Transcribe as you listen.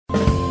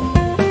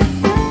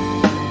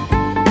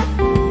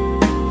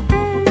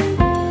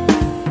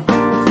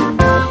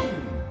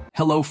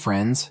Hello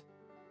friends,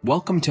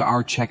 welcome to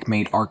our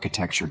Checkmate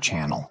Architecture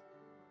channel.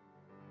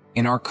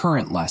 In our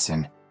current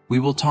lesson, we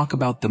will talk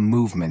about the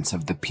movements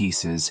of the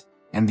pieces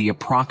and the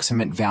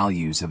approximate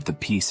values of the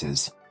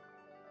pieces.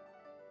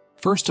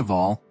 First of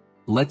all,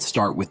 let's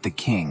start with the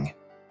king.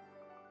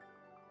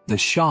 The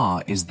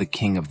Shah is the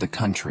king of the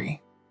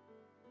country.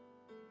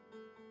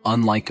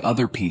 Unlike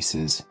other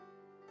pieces,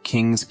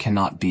 kings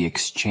cannot be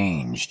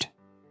exchanged.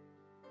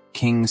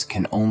 Kings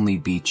can only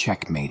be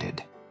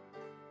checkmated.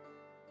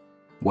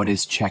 What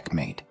is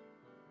checkmate?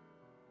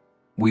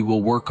 We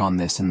will work on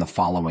this in the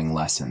following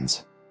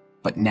lessons,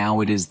 but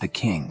now it is the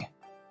king.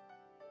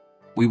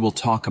 We will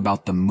talk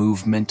about the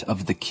movement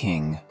of the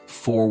king,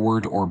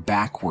 forward or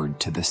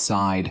backward to the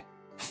side,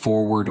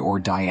 forward or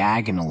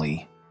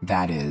diagonally,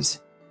 that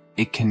is,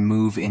 it can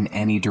move in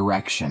any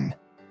direction.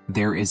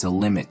 There is a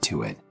limit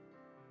to it.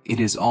 It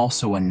is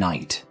also a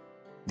knight.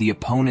 The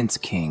opponent's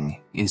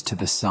king is to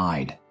the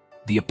side.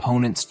 The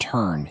opponent's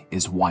turn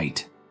is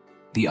white.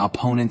 The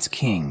opponent's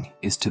king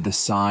is to the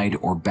side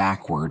or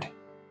backward,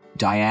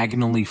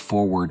 diagonally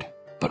forward,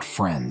 but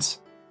friends.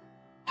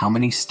 How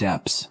many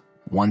steps?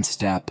 One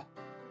step.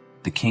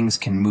 The kings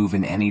can move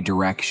in any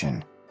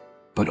direction,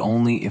 but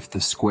only if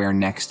the square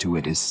next to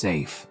it is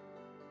safe.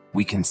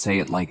 We can say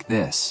it like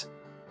this.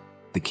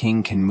 The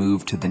king can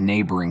move to the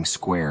neighboring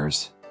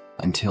squares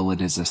until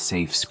it is a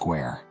safe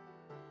square.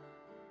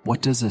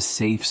 What does a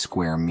safe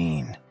square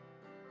mean?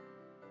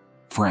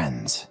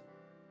 Friends,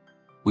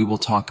 we will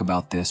talk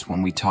about this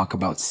when we talk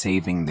about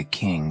saving the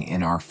king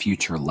in our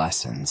future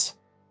lessons.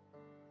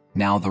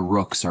 Now the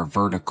rooks are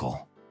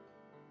vertical,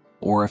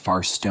 or if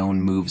our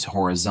stone moves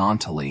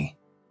horizontally,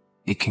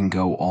 it can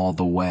go all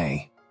the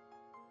way.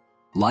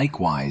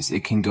 Likewise,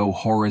 it can go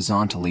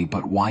horizontally,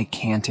 but why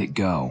can't it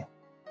go?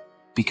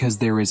 Because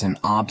there is an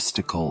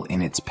obstacle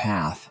in its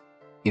path.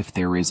 If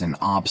there is an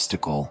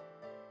obstacle,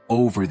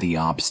 over the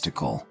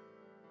obstacle.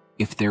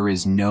 If there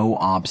is no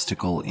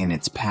obstacle in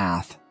its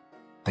path,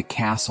 the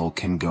castle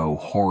can go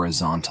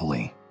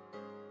horizontally.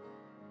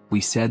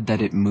 We said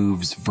that it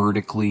moves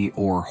vertically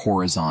or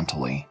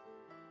horizontally.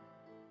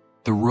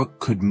 The rook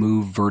could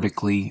move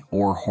vertically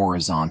or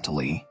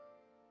horizontally,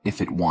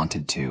 if it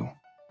wanted to.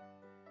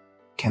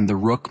 Can the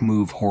rook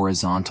move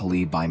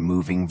horizontally by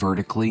moving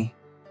vertically?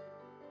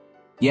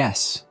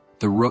 Yes,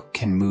 the rook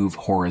can move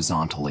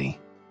horizontally.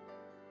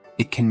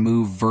 It can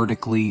move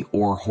vertically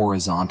or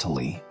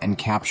horizontally and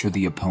capture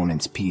the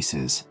opponent's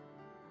pieces.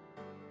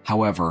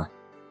 However,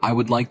 I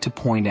would like to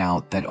point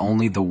out that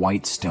only the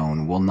white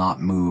stone will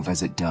not move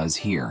as it does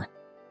here.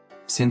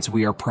 Since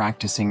we are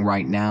practicing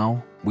right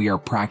now, we are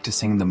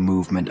practicing the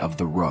movement of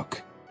the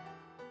rook.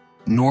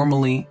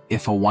 Normally,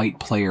 if a white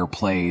player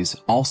plays,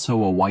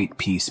 also a white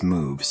piece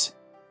moves.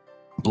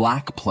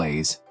 Black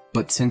plays,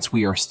 but since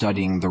we are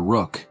studying the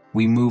rook,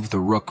 we move the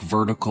rook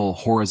vertical,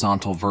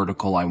 horizontal,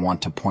 vertical. I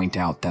want to point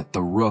out that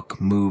the rook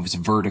moves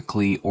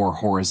vertically or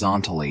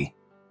horizontally,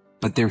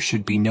 but there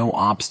should be no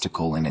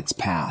obstacle in its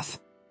path.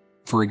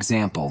 For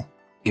example,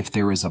 if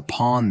there is a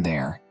pawn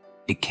there,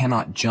 it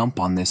cannot jump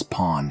on this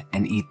pawn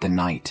and eat the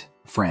knight,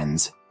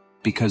 friends,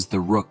 because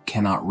the rook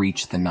cannot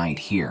reach the knight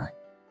here.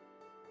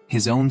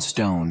 His own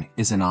stone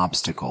is an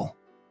obstacle.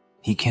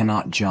 He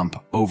cannot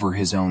jump over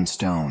his own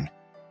stone.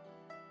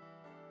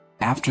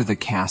 After the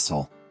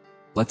castle,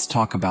 let's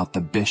talk about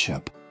the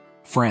bishop.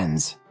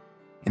 Friends,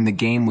 in the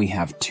game we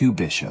have two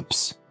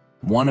bishops,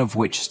 one of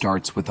which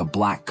starts with a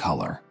black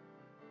color.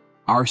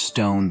 Our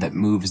stone that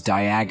moves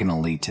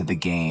diagonally to the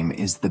game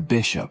is the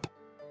bishop.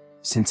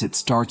 Since it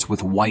starts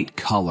with white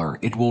color,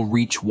 it will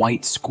reach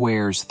white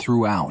squares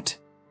throughout.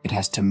 It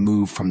has to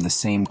move from the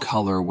same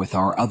color with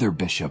our other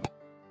bishop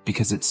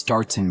because it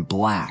starts in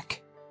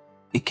black.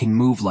 It can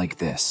move like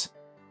this.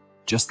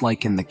 Just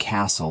like in the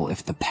castle,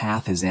 if the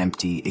path is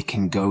empty, it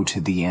can go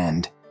to the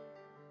end.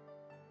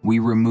 We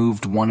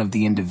removed one of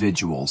the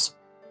individuals.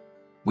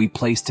 We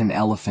placed an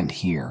elephant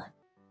here.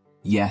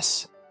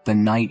 Yes, the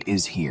knight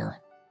is here.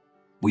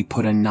 We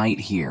put a knight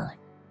here.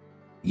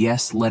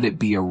 Yes, let it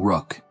be a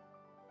rook.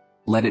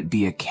 Let it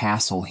be a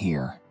castle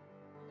here.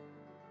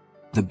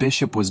 The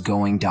bishop was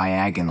going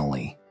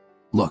diagonally.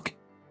 Look,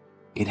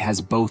 it has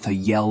both a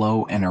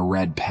yellow and a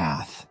red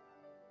path.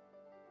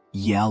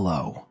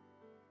 Yellow.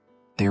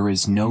 There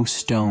is no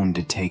stone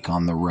to take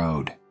on the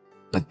road,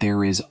 but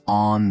there is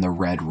on the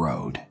red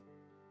road.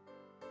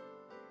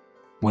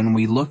 When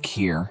we look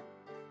here,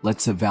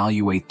 let's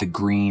evaluate the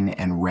green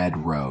and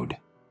red road.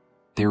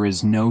 There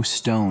is no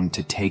stone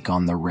to take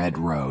on the red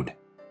road,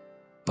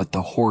 but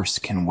the horse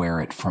can wear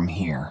it from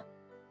here.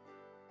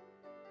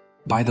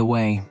 By the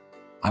way,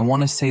 I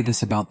want to say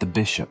this about the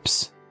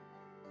bishops.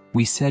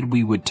 We said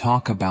we would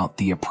talk about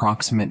the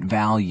approximate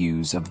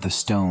values of the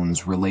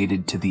stones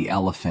related to the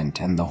elephant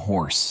and the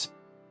horse.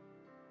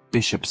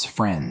 Bishop's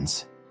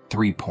friends,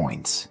 3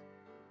 points.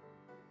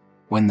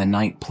 When the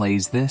knight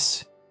plays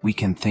this, we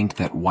can think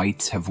that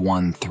whites have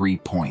won 3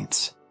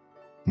 points.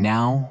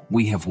 Now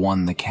we have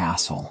won the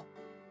castle.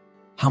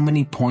 How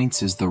many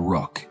points is the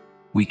rook?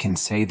 We can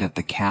say that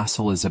the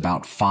castle is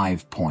about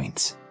 5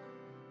 points.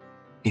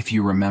 If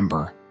you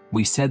remember,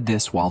 We said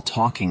this while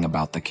talking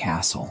about the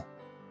castle.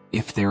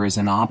 If there is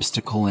an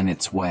obstacle in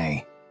its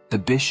way, the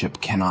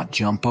bishop cannot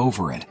jump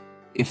over it.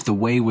 If the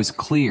way was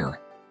clear,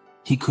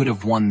 he could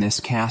have won this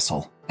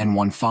castle and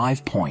won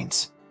 5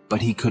 points,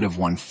 but he could have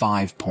won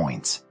 5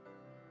 points.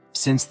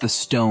 Since the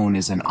stone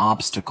is an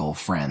obstacle,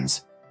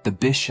 friends, the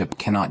bishop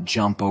cannot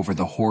jump over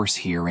the horse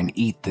here and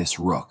eat this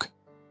rook.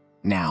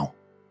 Now,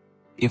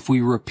 if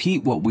we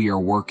repeat what we are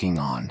working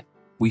on,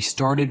 we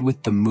started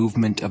with the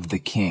movement of the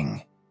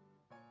king.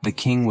 The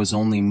king was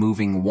only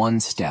moving 1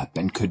 step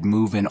and could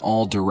move in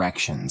all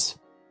directions.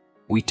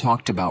 We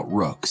talked about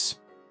rooks.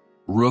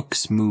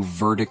 Rooks move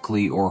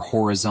vertically or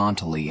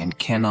horizontally and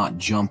cannot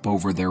jump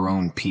over their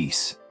own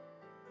piece.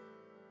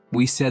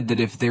 We said that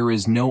if there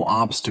is no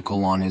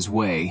obstacle on his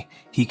way,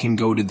 he can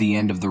go to the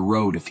end of the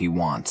road if he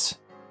wants.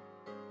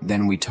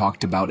 Then we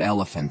talked about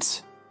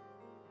elephants.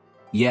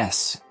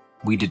 Yes,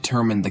 we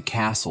determined the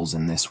castles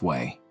in this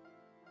way.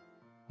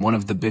 One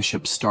of the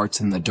bishops starts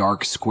in the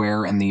dark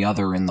square and the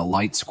other in the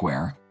light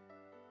square.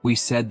 We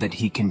said that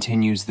he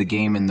continues the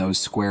game in those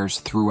squares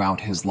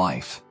throughout his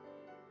life.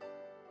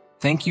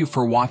 Thank you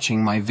for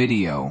watching my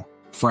video,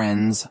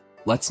 friends.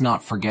 Let's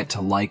not forget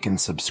to like and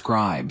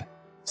subscribe.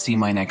 See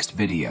my next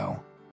video.